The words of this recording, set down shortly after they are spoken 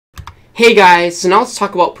Hey guys, so now let's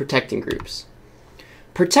talk about protecting groups.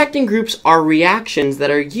 Protecting groups are reactions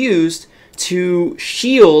that are used to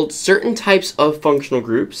shield certain types of functional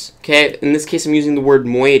groups. Okay, in this case I'm using the word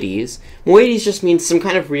moieties. Moieties just means some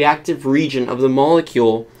kind of reactive region of the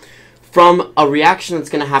molecule from a reaction that's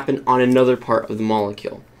going to happen on another part of the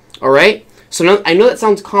molecule. Alright, so now, I know that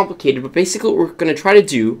sounds complicated, but basically what we're going to try to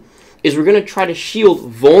do is we're going to try to shield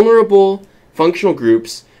vulnerable functional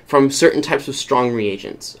groups from certain types of strong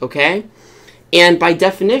reagents, okay? And by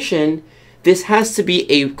definition, this has to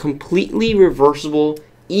be a completely reversible,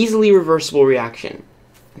 easily reversible reaction.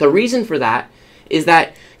 The reason for that is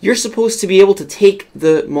that you're supposed to be able to take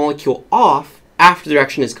the molecule off after the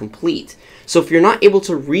reaction is complete. So if you're not able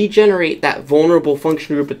to regenerate that vulnerable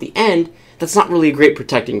functional group at the end, that's not really a great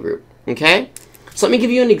protecting group, okay? So let me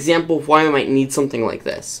give you an example of why I might need something like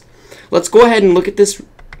this. Let's go ahead and look at this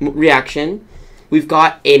reaction. We've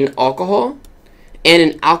got an alcohol and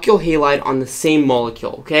an alkyl halide on the same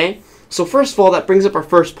molecule, okay? So first of all, that brings up our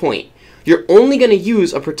first point. You're only going to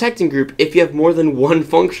use a protecting group if you have more than one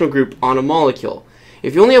functional group on a molecule.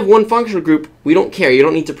 If you only have one functional group, we don't care. You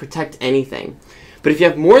don't need to protect anything. But if you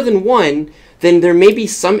have more than one, then there may be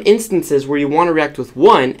some instances where you want to react with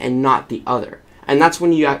one and not the other. And that's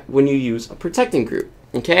when you use a protecting group,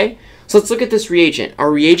 okay? So let's look at this reagent.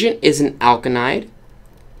 Our reagent is an alkanide.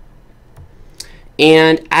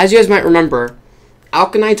 And as you guys might remember,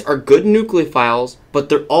 alkanides are good nucleophiles, but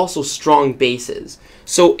they're also strong bases.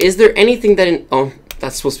 So is there anything that oh,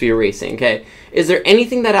 that's supposed to be erasing, okay? Is there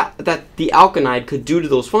anything that the alkanide could do to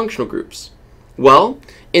those functional groups? Well,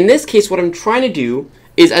 in this case, what I'm trying to do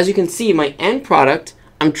is, as you can see, my end product,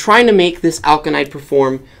 I'm trying to make this alkanide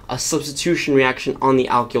perform a substitution reaction on the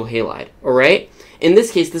alkyl halide, all right? In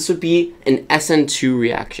this case, this would be an SN2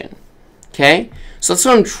 reaction, okay? So that's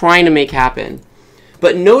what I'm trying to make happen.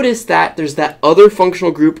 But notice that there's that other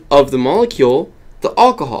functional group of the molecule, the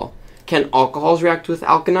alcohol. Can alcohols react with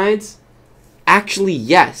alkanides? Actually,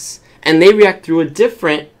 yes. And they react through a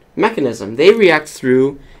different mechanism. They react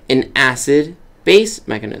through an acid-base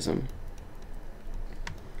mechanism.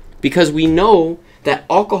 Because we know that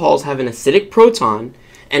alcohols have an acidic proton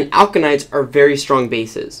and alkanides are very strong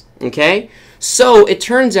bases. Okay? So it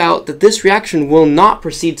turns out that this reaction will not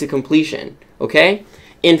proceed to completion. Okay?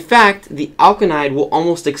 In fact, the alkanide will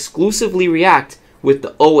almost exclusively react with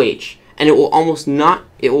the OH, and it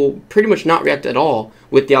will pretty much not react at all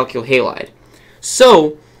with the alkyl halide.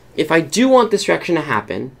 So, if I do want this reaction to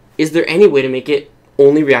happen, is there any way to make it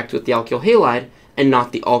only react with the alkyl halide and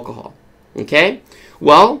not the alcohol? Okay?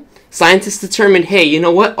 Well, scientists determined, hey, you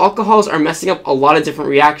know what? Alcohols are messing up a lot of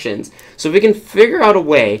different reactions. So if we can figure out a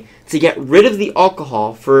way to get rid of the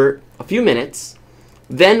alcohol for a few minutes,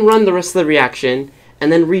 then run the rest of the reaction,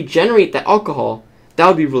 and then regenerate that alcohol, that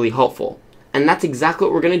would be really helpful. And that's exactly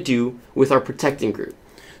what we're going to do with our protecting group.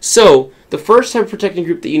 So the first type of protecting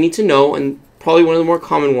group that you need to know, and probably one of the more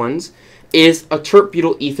common ones, is a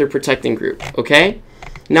Tert-Butyl ether protecting group. Okay?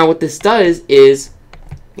 Now what this does is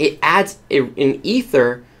it adds an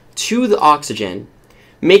ether to the oxygen,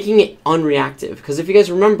 making it unreactive. Because if you guys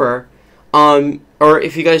remember, or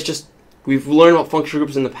if you guys we've learned about functional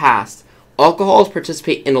groups in the past, alcohols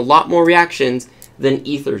participate in a lot more reactions than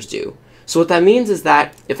ethers do. So what that means is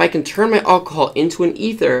that if I can turn my alcohol into an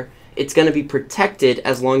ether, it's going to be protected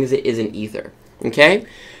as long as it is an ether. Okay?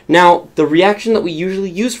 Now, the reaction that we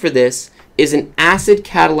usually use for this is an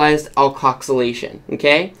acid-catalyzed alkoxylation.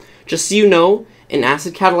 Okay? Just so you know, an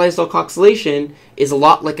acid-catalyzed alkoxylation is a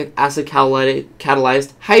lot like an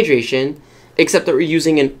acid-catalyzed hydration, except that we're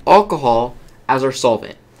using an alcohol as our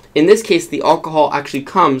solvent. In this case, the alcohol actually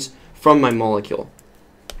comes from my molecule.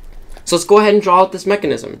 So let's go ahead and draw out this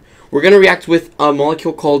mechanism. We're going to react with a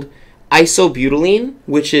molecule called isobutylene,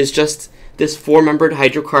 which is just this four-membered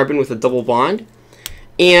hydrocarbon with a double bond.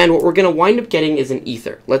 And what we're going to wind up getting is an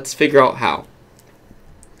ether. Let's figure out how.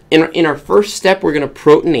 In our first step, we're going to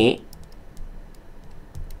protonate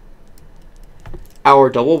our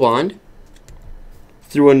double bond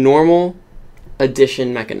through a normal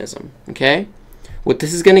addition mechanism. Okay? What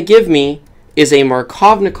this is going to give me is a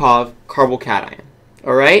Markovnikov carbocation.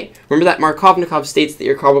 Alright? Remember that Markovnikov states that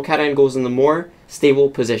your carbocation goes in the more stable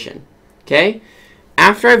position. Okay?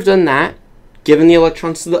 After I've done that, given the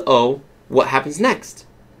electrons to the O, what happens next?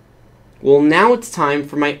 Well, now it's time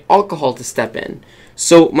for my alcohol to step in.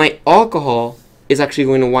 So my alcohol is actually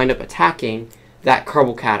going to wind up attacking that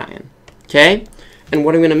carbocation. Okay? And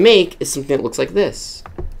what I'm going to make is something that looks like this.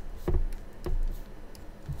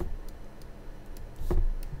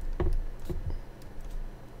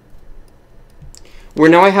 Where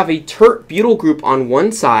now I have a Tert-Butyl group on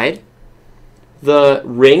one side, the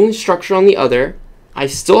ring structure on the other, I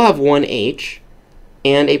still have one H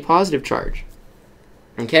and a positive charge.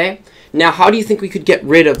 Okay? Now, how do you think we could get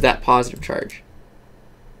rid of that positive charge?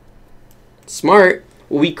 Smart.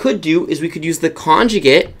 What we could do is we could use the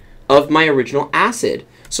conjugate of my original acid.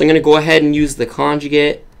 So I'm going to go ahead and use the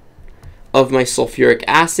conjugate of my sulfuric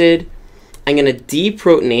acid. I'm going to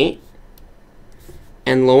deprotonate,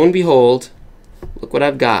 and lo and behold, look what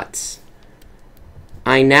I've got.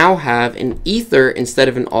 I now have an ether instead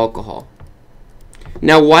of an alcohol.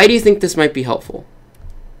 Now, why do you think this might be helpful?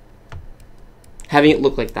 Having it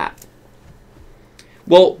look like that.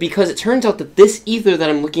 Well, because it turns out that this ether that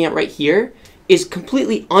I'm looking at right here is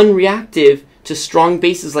completely unreactive to strong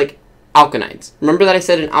bases like alkanides. Remember that I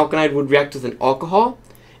said an alkanide would react with an alcohol?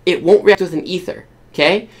 It won't react with an ether,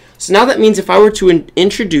 okay? So now that means if I were to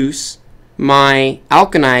introduce my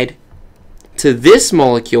alkanide to this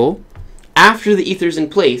molecule after the ether's in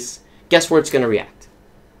place, guess where it's going to react?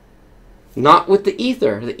 Not with the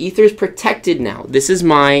ether. The ether is protected now. This is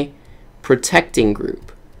my protecting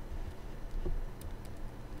group.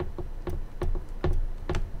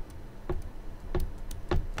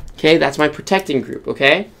 Okay, that's my protecting group,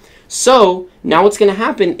 okay? So now what's going to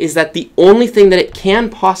happen is that the only thing that it can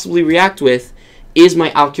possibly react with is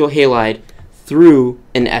my alkyl halide through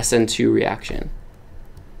an SN2 reaction.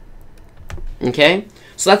 Okay?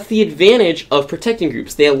 So that's the advantage of protecting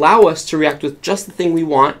groups. They allow us to react with just the thing we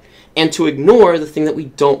want and to ignore the thing that we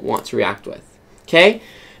don't want to react with. Okay?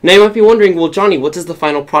 Now you might be wondering, well, Johnny, what does the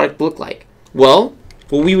final product look like? Well,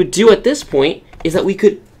 what we would do at this point is that we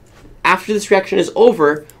could, after this reaction is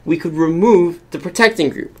over, we could remove the protecting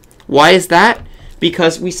group. Why is that?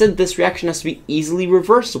 Because we said this reaction has to be easily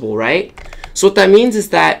reversible, right? So what that means is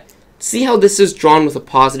that, see how this is drawn with a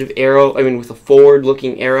positive arrow, with a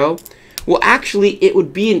forward-looking arrow? Well, actually, it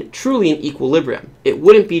would be truly an equilibrium. It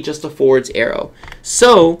wouldn't be just a forwards arrow.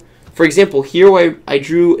 So, for example, here where I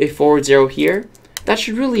drew a forwards arrow here, that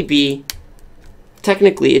should really be,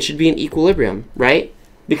 technically, it should be an equilibrium, right?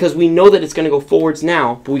 Because we know that it's going to go forwards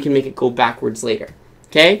now, but we can make it go backwards later.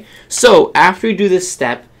 Okay? So, after we do this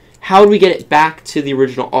step, how do we get it back to the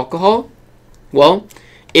original alcohol? Well,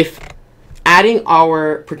 if adding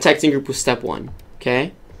our protecting group was step 1,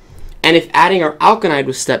 okay? And if adding our alkanide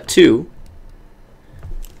was step 2,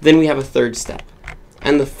 then we have a third step.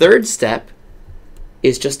 And the third step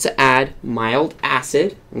is just to add mild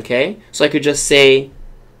acid, okay? So I could just say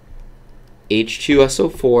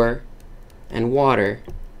H2SO4 and water.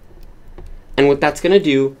 And what that's going to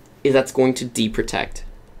do is that's going to deprotect.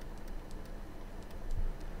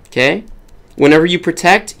 Okay? Whenever you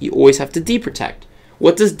protect, you always have to deprotect.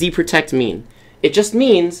 What does deprotect mean? It just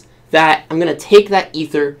means that I'm going to take that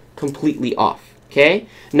ether completely off. Okay?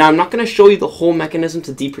 Now, I'm not going to show you the whole mechanism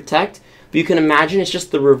to deprotect, but you can imagine it's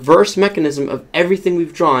just the reverse mechanism of everything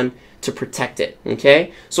we've drawn to protect it.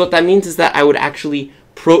 Okay? So what that means is that I would actually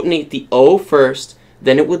protonate the O first,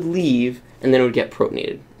 then it would leave, and then it would get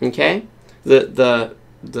protonated. Okay? The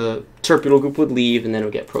Tert-Butyl group would leave, and then it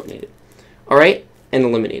would get protonated. All right? And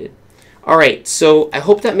eliminated. All right, so I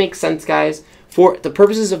hope that makes sense, guys. For the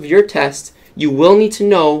purposes of your test, you will need to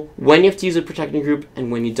know when you have to use a protecting group and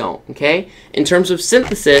when you don't, okay? In terms of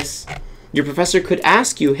synthesis, your professor could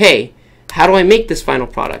ask you, hey, how do I make this final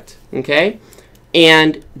product, okay?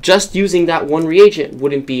 And just using that one reagent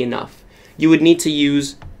wouldn't be enough. You would need to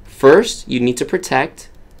use, first, you need to protect.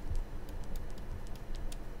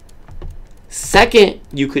 Second,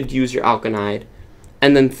 you could use your alkanide.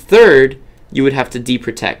 And then third, you would have to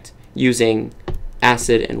deprotect using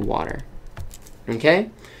acid and water. Okay?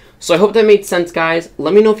 So I hope that made sense, guys.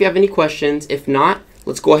 Let me know if you have any questions. If not,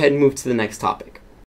 let's go ahead and move to the next topic.